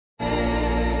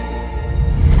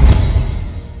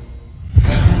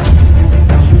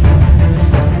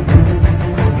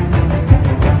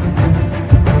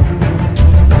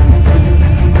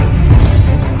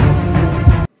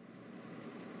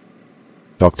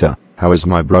Doctor, how is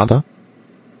my brother?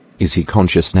 Is he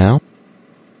conscious now?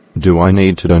 Do I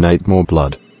need to donate more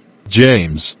blood?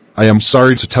 James, I am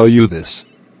sorry to tell you this.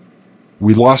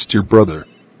 We lost your brother.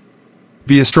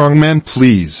 Be a strong man,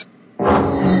 please.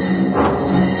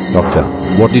 Doctor,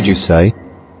 what did you say?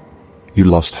 You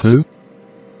lost who?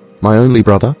 My only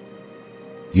brother?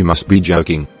 You must be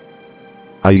joking.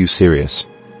 Are you serious?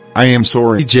 I am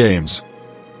sorry, James.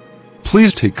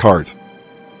 Please take heart.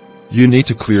 You need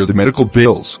to clear the medical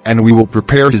bills, and we will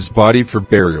prepare his body for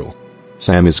burial.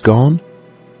 Sam is gone?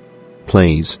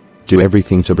 Please, do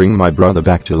everything to bring my brother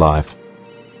back to life.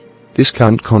 This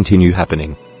can't continue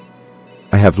happening.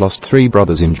 I have lost 3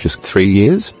 brothers in just 3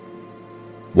 years?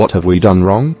 What have we done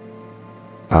wrong?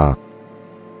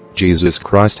 Jesus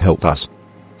Christ, help us.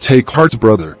 Take heart,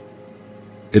 brother.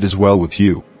 It is well with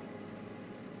you.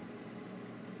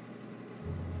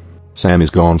 Sam is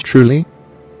gone truly?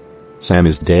 Sam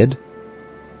is dead?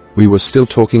 We were still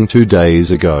talking 2 days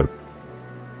ago.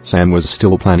 Sam was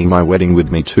still planning my wedding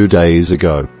with me 2 days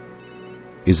ago.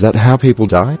 Is that how people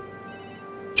die?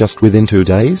 Just within 2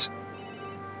 days?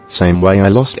 Same way I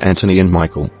lost Anthony and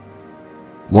Michael.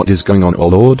 What is going on, oh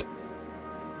Lord?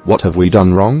 What have we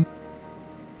done wrong?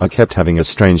 I kept having a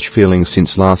strange feeling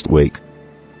since last week.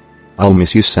 I'll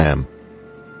miss you, Sam.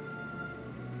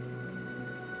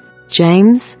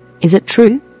 James, is it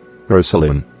true?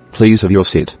 Rosalind, please have your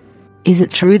sit. Is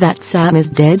it true that Sam is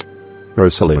dead?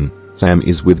 Rosalind, Sam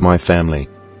is with my family.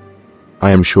 I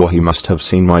am sure he must have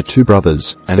seen my 2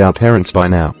 brothers and our parents by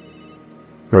now.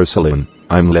 Rosalind,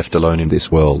 I'm left alone in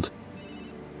this world.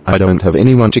 I don't have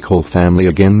anyone to call family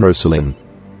again, Rosalind.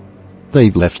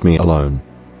 They've left me alone.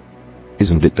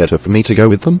 Isn't it better for me to go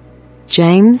with them?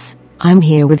 James, I'm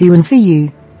here with you and for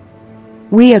you.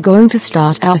 We are going to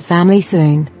start our family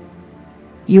soon.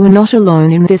 You are not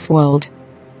alone in this world.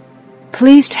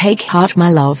 Please take heart,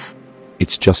 my love.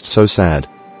 It's just so sad.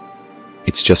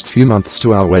 It's just few months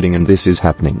to our wedding and this is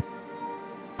happening.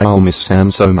 I'll miss Sam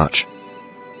so much.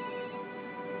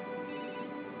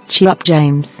 Cheer up,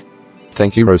 James.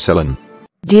 Thank you, Rosalind.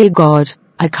 Dear God,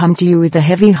 I come to you with a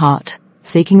heavy heart,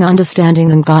 seeking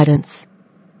understanding and guidance.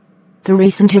 The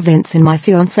recent events in my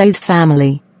fiancé's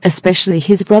family, especially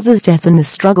his brother's death and the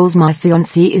struggles my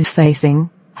fiancé is facing,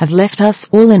 have left us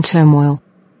all in turmoil.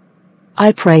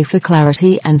 I pray for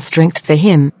clarity and strength for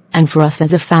him, and for us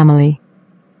as a family.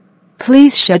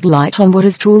 Please shed light on what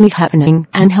is truly happening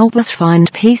and help us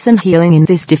find peace and healing in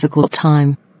this difficult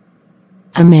time.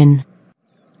 Amen.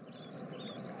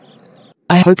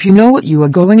 I hope you know what you are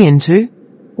going into.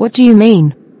 What do you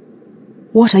mean?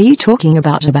 What are you talking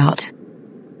about?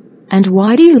 And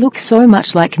why do you look so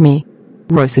much like me?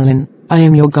 Rosalind, I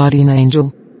am your guardian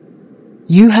angel.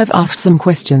 You have asked some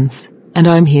questions, and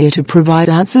I'm here to provide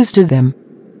answers to them.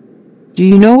 Do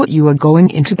you know what you are going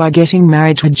into by getting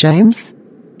married to James?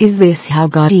 Is this how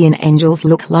guardian angels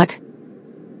look like?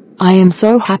 I am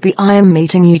so happy I am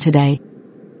meeting you today.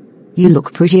 You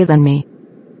look prettier than me.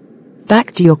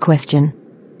 Back to your question.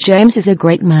 James is a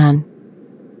great man.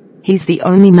 He's the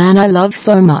only man I love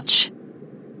so much.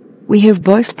 We have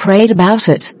both prayed about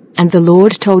it, and the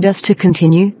Lord told us to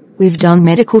continue. We've done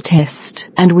medical tests,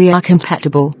 and we are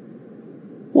compatible.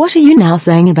 What are you now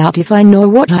saying about if I know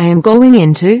what I am going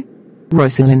into?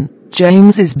 Rosalind,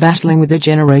 James is battling with a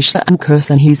generational curse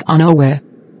and he's unaware.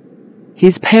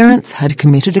 His parents had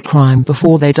committed a crime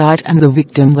before they died and the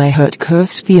victim they hurt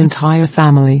cursed the entire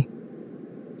family.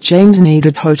 James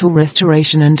needed total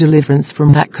restoration and deliverance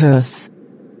from that curse.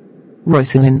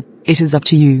 Rosalind, it is up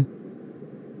to you.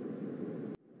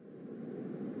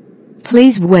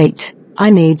 Please wait,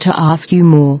 I need to ask you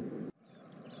more.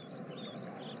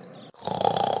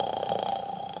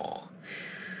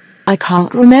 I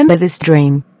can't remember this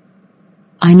dream.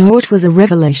 I know it was a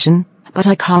revelation, but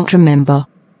I can't remember.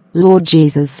 Lord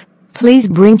Jesus, please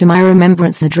bring to my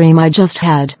remembrance the dream I just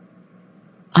had.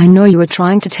 I know you are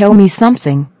trying to tell me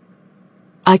something.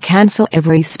 I cancel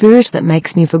every spirit that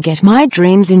makes me forget my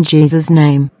dreams in Jesus'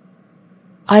 name.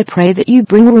 I pray that you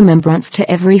bring remembrance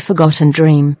to every forgotten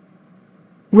dream.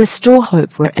 Restore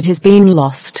hope where it has been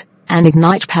lost, and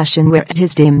ignite passion where it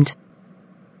is dimmed.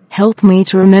 Help me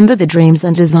to remember the dreams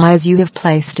and desires you have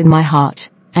placed in my heart,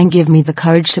 and give me the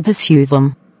courage to pursue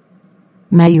them.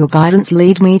 May your guidance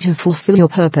lead me to fulfill your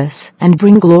purpose and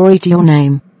bring glory to your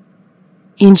name.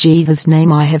 In Jesus'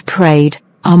 name I have prayed,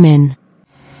 Amen.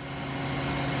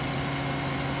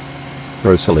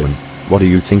 Rosalind, what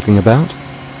are you thinking about?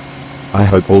 I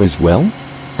hope all is well?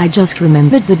 I just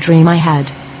remembered the dream I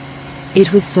had.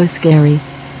 It was so scary.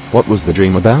 What was the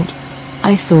dream about?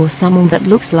 I saw someone that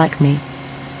looks like me.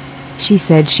 She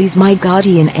said she's my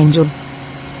guardian angel.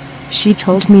 She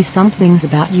told me some things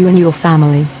about you and your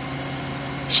family.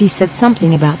 She said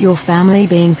something about your family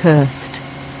being cursed.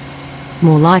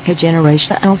 More like a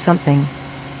generation or something.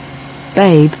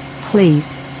 Babe,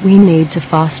 please, we need to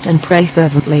fast and pray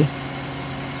fervently.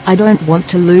 I don't want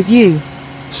to lose you.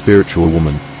 Spiritual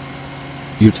woman.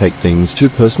 You take things too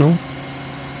personal?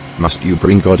 Must you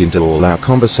bring God into all our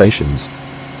conversations?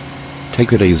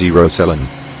 Take it easy, Rosalind.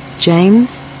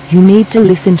 James, you need to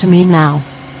listen to me now.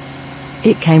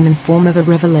 It came in form of a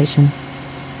revelation.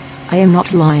 I am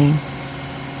not lying.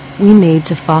 We need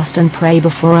to fast and pray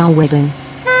before our wedding.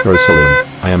 Rosalind,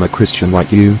 I am a Christian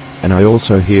like you, and I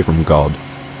also hear from God.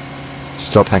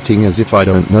 Stop acting as if I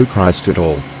don't know Christ at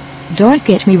all. Don't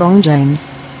get me wrong,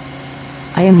 James.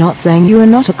 I am not saying you are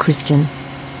not a Christian.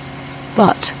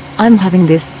 But, I'm having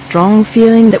this strong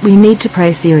feeling that we need to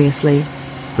pray seriously.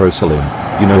 Rosalind,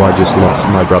 you know I just lost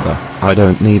my brother. I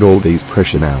don't need all these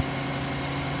pressure now.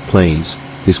 Please,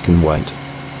 this can wait.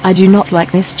 I do not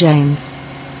like this, James.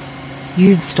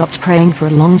 You've stopped praying for a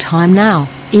long time now,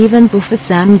 even before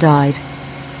Sam died.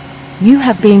 You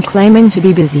have been claiming to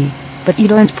be busy, but you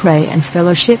don't pray and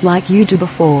fellowship like you do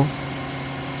before.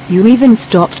 You even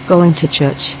stopped going to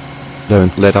church.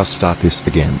 Don't let us start this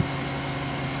again.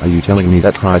 Are you telling me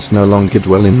that Christ no longer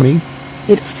dwells in me?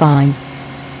 It's fine.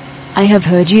 I have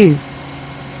heard you.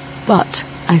 But,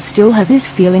 I still have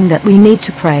this feeling that we need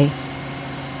to pray.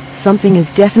 Something is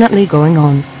definitely going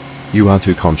on. You are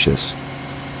too conscious.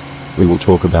 We will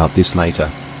talk about this later.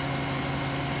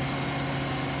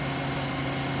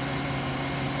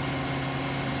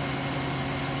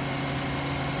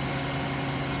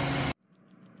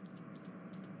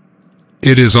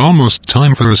 It is almost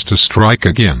time for us to strike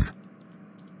again.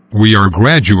 We are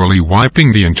gradually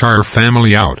wiping the entire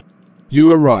family out.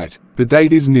 You are right, the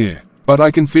date is near, but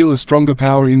I can feel a stronger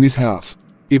power in this house.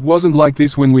 It wasn't like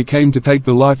this when we came to take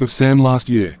the life of Sam last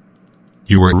year.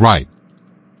 You are right.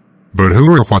 But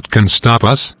who or what can stop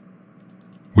us?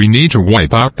 We need to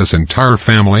wipe out this entire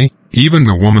family, even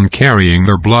the woman carrying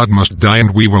their blood must die,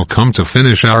 and we will come to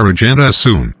finish our agenda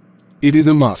soon. It is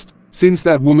a must. Since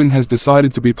that woman has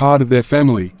decided to be part of their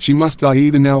family, she must die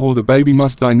either now or the baby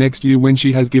must die next year when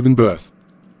she has given birth.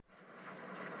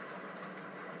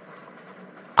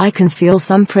 I can feel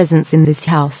some presence in this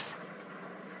house.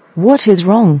 What is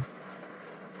wrong?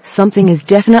 Something is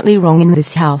definitely wrong in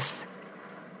this house.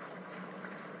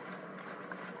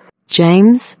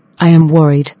 James, I am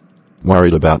worried.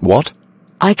 Worried about what?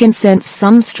 I can sense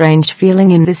some strange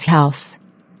feeling in this house.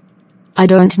 I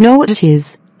don't know what it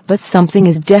is, but something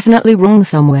is definitely wrong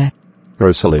somewhere.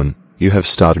 Rosalind, you have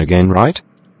started again, right?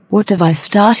 What have I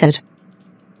started?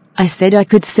 I said I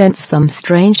could sense some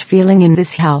strange feeling in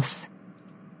this house.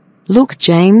 Look,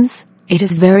 James, it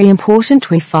is very important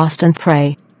we fast and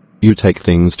pray. You take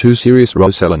things too serious,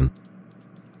 Rosalind.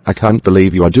 I can't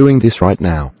believe you are doing this right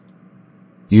now.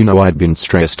 You know I'd been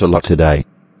stressed a lot today.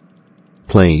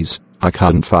 Please, I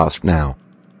can't fast now.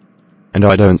 And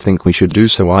I don't think we should do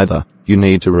so either. You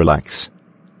need to relax.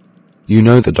 You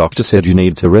know the doctor said you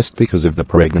need to rest because of the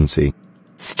pregnancy.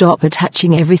 Stop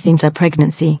attaching everything to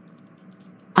pregnancy.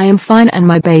 I am fine and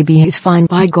my baby is fine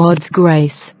by God's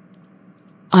grace.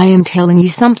 I am telling you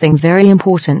something very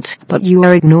important, but you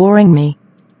are ignoring me.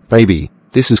 Baby,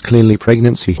 this is clearly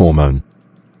pregnancy hormone.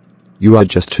 You are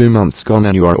just 2 months gone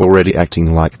and you are already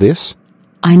acting like this?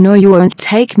 I know you won't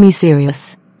take me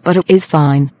serious, but it is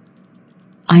fine.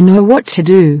 I know what to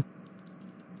do.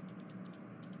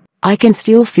 I can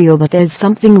still feel that there's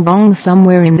something wrong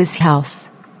somewhere in this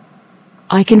house.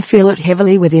 I can feel it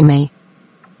heavily within me.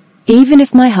 Even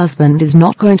if my husband is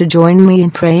not going to join me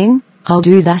in praying, I'll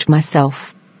do that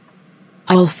myself.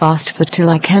 I'll fast for till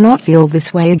I cannot feel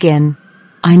this way again.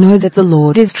 I know that the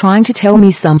Lord is trying to tell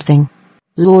me something.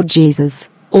 Lord Jesus,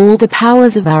 all the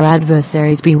powers of our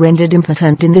adversaries be rendered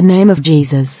impotent in the name of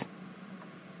Jesus.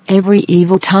 Every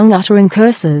evil tongue uttering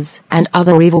curses and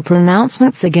other evil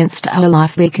pronouncements against our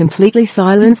life be completely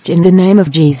silenced in the name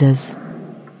of Jesus.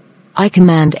 I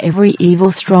command every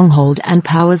evil stronghold and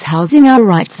powers housing our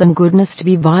rights and goodness to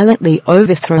be violently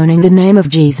overthrown in the name of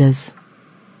Jesus.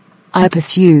 I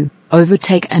pursue,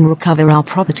 overtake and recover our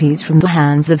properties from the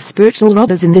hands of spiritual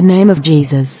robbers in the name of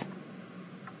Jesus.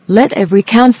 Let every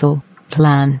counsel,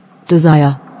 plan,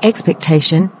 desire,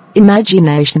 expectation,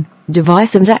 imagination,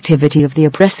 device and activity of the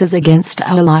oppressors against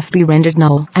our life be rendered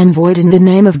null and void in the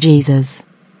name of Jesus.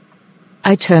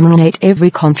 I terminate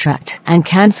every contract and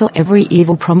cancel every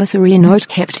evil promissory note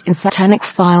kept in satanic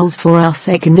files for our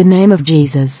sake in the name of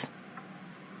Jesus.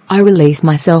 I release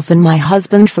myself and my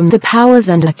husband from the powers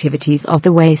and activities of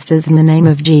the wasters in the name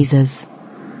of Jesus.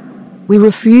 We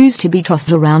refuse to be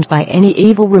tossed around by any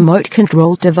evil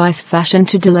remote-controlled device fashioned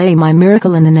to delay my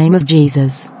miracle in the name of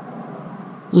Jesus.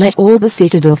 Let all the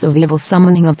citadels of evil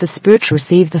summoning of the Spirit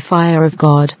receive the fire of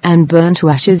God and burn to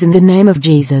ashes in the name of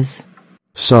Jesus.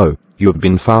 So, you have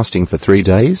been fasting for 3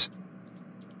 days?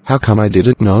 How come I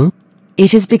didn't know?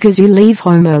 It is because you leave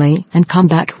home early and come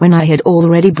back when I had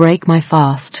already break my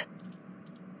fast.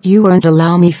 You won't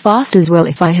allow me fast as well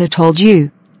if I had told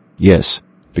you. Yes,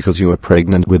 because you are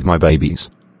pregnant with my babies.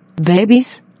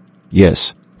 Babies?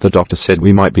 Yes, the doctor said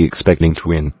we might be expecting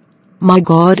twin. My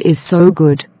God is so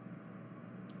good.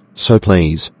 So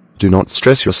please, do not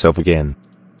stress yourself again.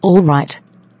 All right.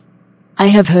 I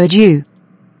have heard you.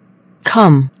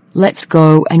 Come, let's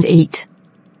go and eat.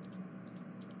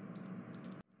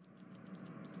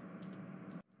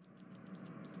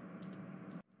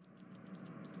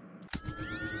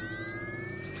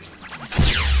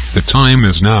 The time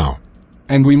is now.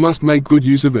 And we must make good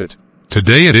use of it.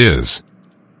 Today it is.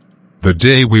 The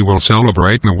day we will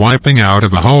celebrate the wiping out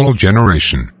of a whole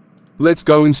generation. Let's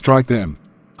go and strike them.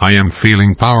 I am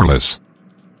feeling powerless.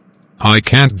 I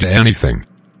can't do anything.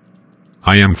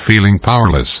 I am feeling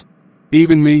powerless.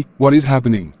 Even me, what is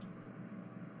happening?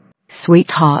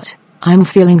 Sweetheart, I'm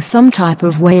feeling some type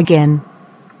of way again.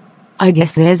 I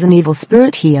guess there's an evil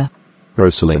spirit here.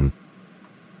 Rosalind.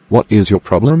 What is your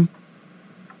problem?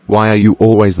 Why are you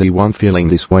always the one feeling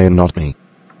this way and not me?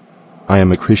 I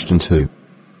am a Christian too.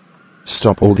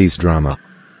 Stop all these drama.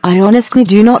 I honestly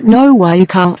do not know why you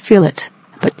can't feel it,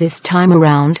 but this time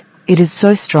around, it is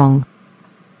so strong.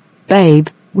 Babe,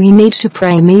 we need to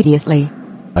pray immediately.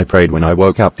 I prayed when I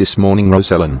woke up this morning,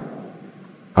 Rosalind.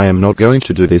 I am not going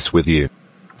to do this with you.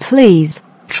 Please,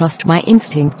 trust my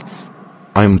instincts.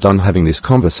 I am done having this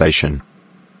conversation.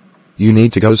 You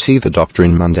need to go see the doctor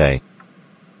on Monday.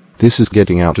 This is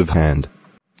getting out of hand.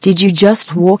 Did you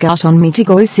just walk out on me to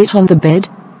go sit on the bed?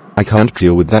 I can't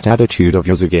deal with that attitude of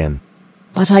yours again.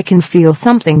 But I can feel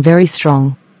something very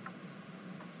strong.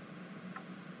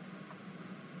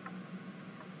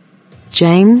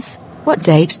 James, what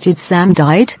date did Sam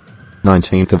died?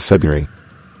 19th of February.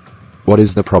 What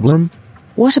is the problem?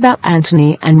 What about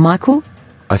Anthony and Michael?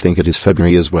 I think it is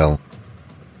February as well.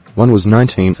 One was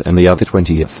 19th and the other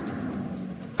 20th.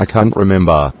 I can't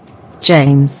remember.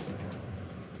 James.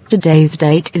 Today's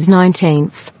date is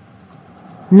 19th.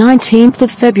 19th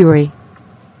of February.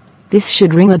 This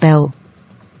should ring a bell.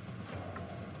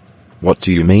 What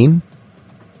do you mean?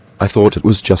 I thought it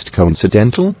was just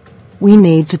coincidental. We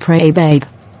need to pray, babe.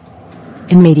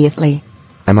 Immediately.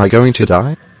 Am I going to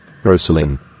die?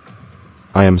 Rosalind.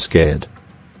 I am scared.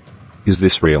 Is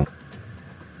this real?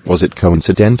 Was it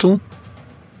coincidental?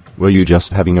 Were you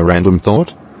just having a random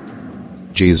thought?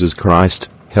 Jesus Christ,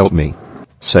 help me.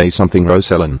 Say something,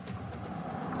 Rosalind.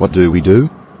 What do we do?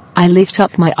 I lift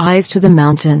up my eyes to the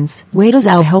mountains. Where does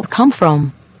our help come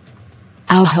from?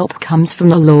 Our help comes from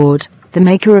the Lord, the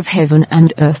maker of heaven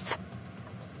and earth.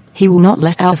 He will not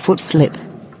let our foot slip.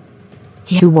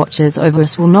 He who watches over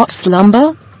us will not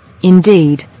slumber.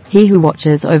 Indeed, he who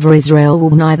watches over Israel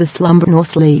will neither slumber nor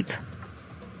sleep.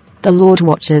 The Lord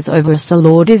watches over us. The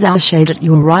Lord is our shade at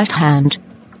your right hand.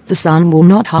 The sun will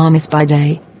not harm us by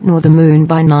day, nor the moon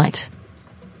by night.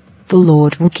 The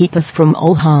Lord will keep us from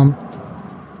all harm.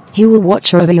 He will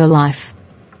watch over your life.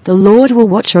 The Lord will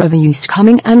watch over you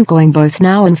coming and going both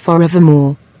now and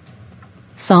forevermore.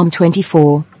 Psalm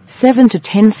 24,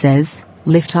 7-10 says,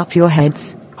 Lift up your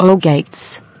heads, O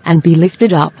gates, and be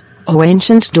lifted up, O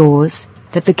ancient doors,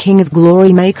 that the King of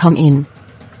glory may come in.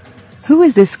 Who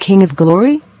is this King of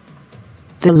glory?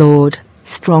 The Lord,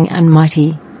 strong and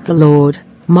mighty, the Lord,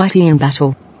 mighty in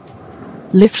battle.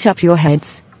 Lift up your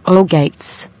heads, O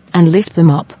gates, and lift them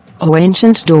up, O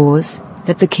ancient doors,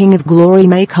 that the King of glory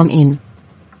may come in.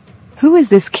 Who is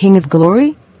this King of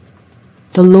glory?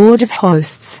 The Lord of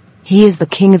hosts, he is the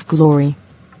King of glory.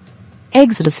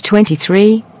 Exodus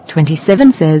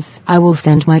 23:27 says, I will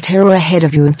send my terror ahead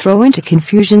of you and throw into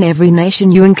confusion every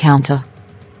nation you encounter.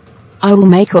 I will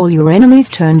make all your enemies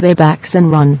turn their backs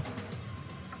and run.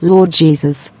 Lord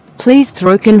Jesus, please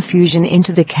throw confusion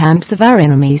into the camps of our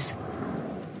enemies.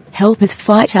 Help us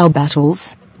fight our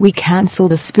battles. We cancel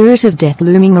the spirit of death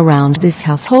looming around this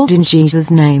household in Jesus'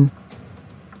 name.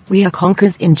 We are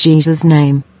conquerors in Jesus'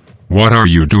 name. What are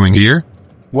you doing here?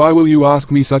 Why will you ask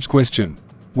me such question?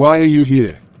 Why are you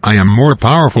here? I am more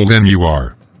powerful than you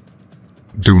are.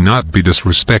 Do not be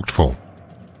disrespectful.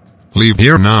 Leave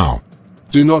here now.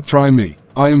 Do not try me.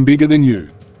 I am bigger than you.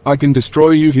 I can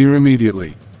destroy you here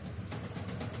immediately.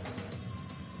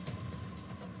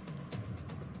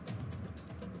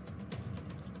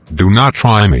 Do not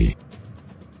try me.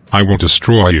 I will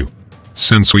destroy you.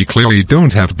 Since we clearly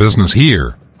don't have business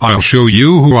here, I'll show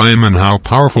you who I am and how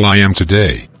powerful I am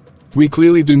today. We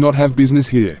clearly do not have business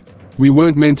here. We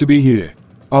weren't meant to be here.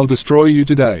 I'll destroy you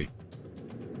today.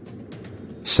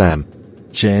 Sam.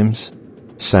 James?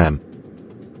 Sam.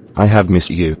 I have missed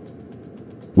you.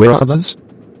 Where are others?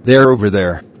 They're over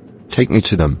there. Take me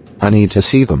to them. I need to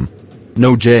see them.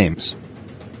 No, James.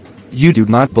 You do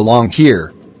not belong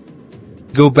here.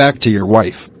 Go back to your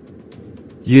wife.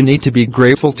 You need to be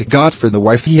grateful to God for the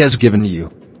wife He has given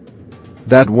you.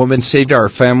 That woman saved our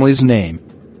family's name.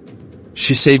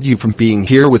 She saved you from being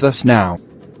here with us now.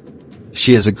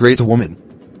 She is a great woman.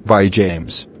 Bye,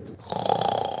 James.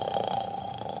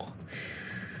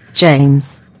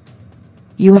 James.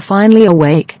 You are finally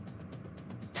awake.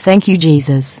 Thank you,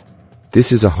 Jesus.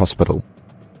 This is a hospital.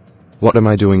 What am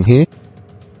I doing here?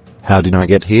 How did I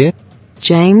get here?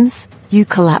 James, you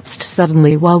collapsed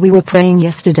suddenly while we were praying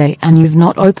yesterday and you've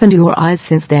not opened your eyes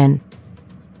since then.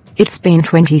 It's been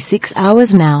 26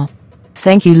 hours now.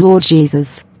 Thank you, Lord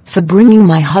Jesus, for bringing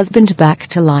my husband back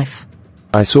to life.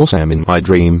 I saw Sam in my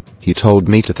dream. He told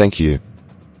me to thank you.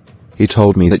 He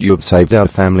told me that you have saved our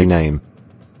family name.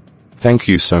 Thank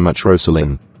you so much,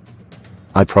 Rosalind.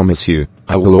 I promise you,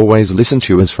 I will always listen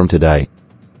to you as from today.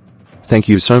 Thank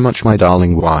you so much, my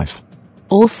darling wife.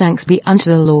 All thanks be unto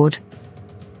the Lord.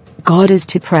 God is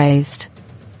to be praised.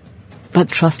 But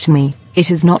trust me,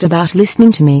 it is not about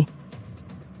listening to me.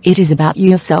 It is about you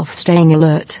yourself staying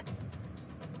alert.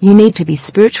 You need to be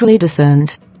spiritually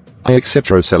discerned. I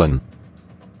accept, Rosalind.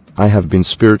 I have been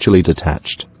spiritually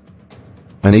detached.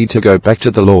 I need to go back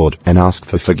to the Lord and ask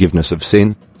for forgiveness of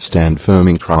sin, stand firm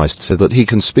in Christ so that He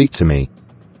can speak to me.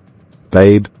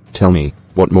 Babe, tell me,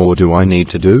 what more do I need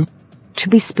to do? To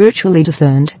be spiritually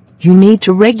discerned, you need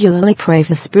to regularly pray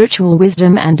for spiritual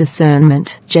wisdom and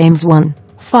discernment. James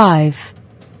 1:5.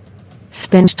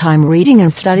 Spend time reading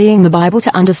and studying the Bible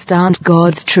to understand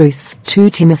God's truth. 2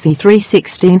 Timothy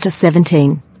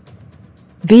 3:16-17.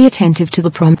 Be attentive to the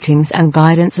promptings and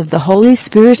guidance of the Holy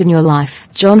Spirit in your life.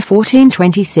 John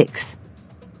 14:26.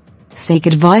 Seek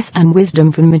advice and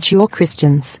wisdom from mature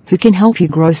Christians who can help you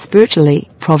grow spiritually.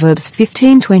 Proverbs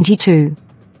 15:22.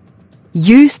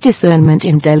 Use discernment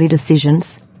in daily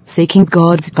decisions, seeking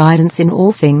God's guidance in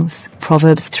all things.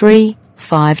 Proverbs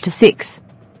 3:5-6.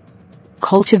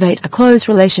 Cultivate a close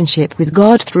relationship with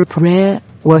God through prayer,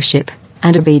 worship,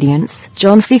 and obedience.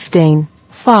 John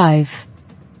 15:5.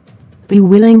 Be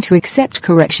willing to accept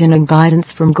correction and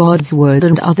guidance from God's Word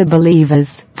and other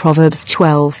believers. Proverbs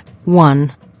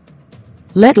 12:1.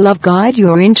 Let love guide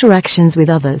your interactions with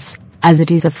others, as it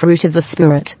is a fruit of the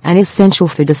Spirit and essential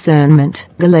for discernment.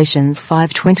 Galatians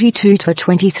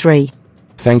 5:22-23.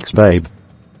 Thanks, babe.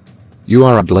 You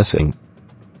are a blessing.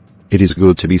 It is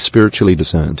good to be spiritually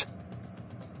discerned.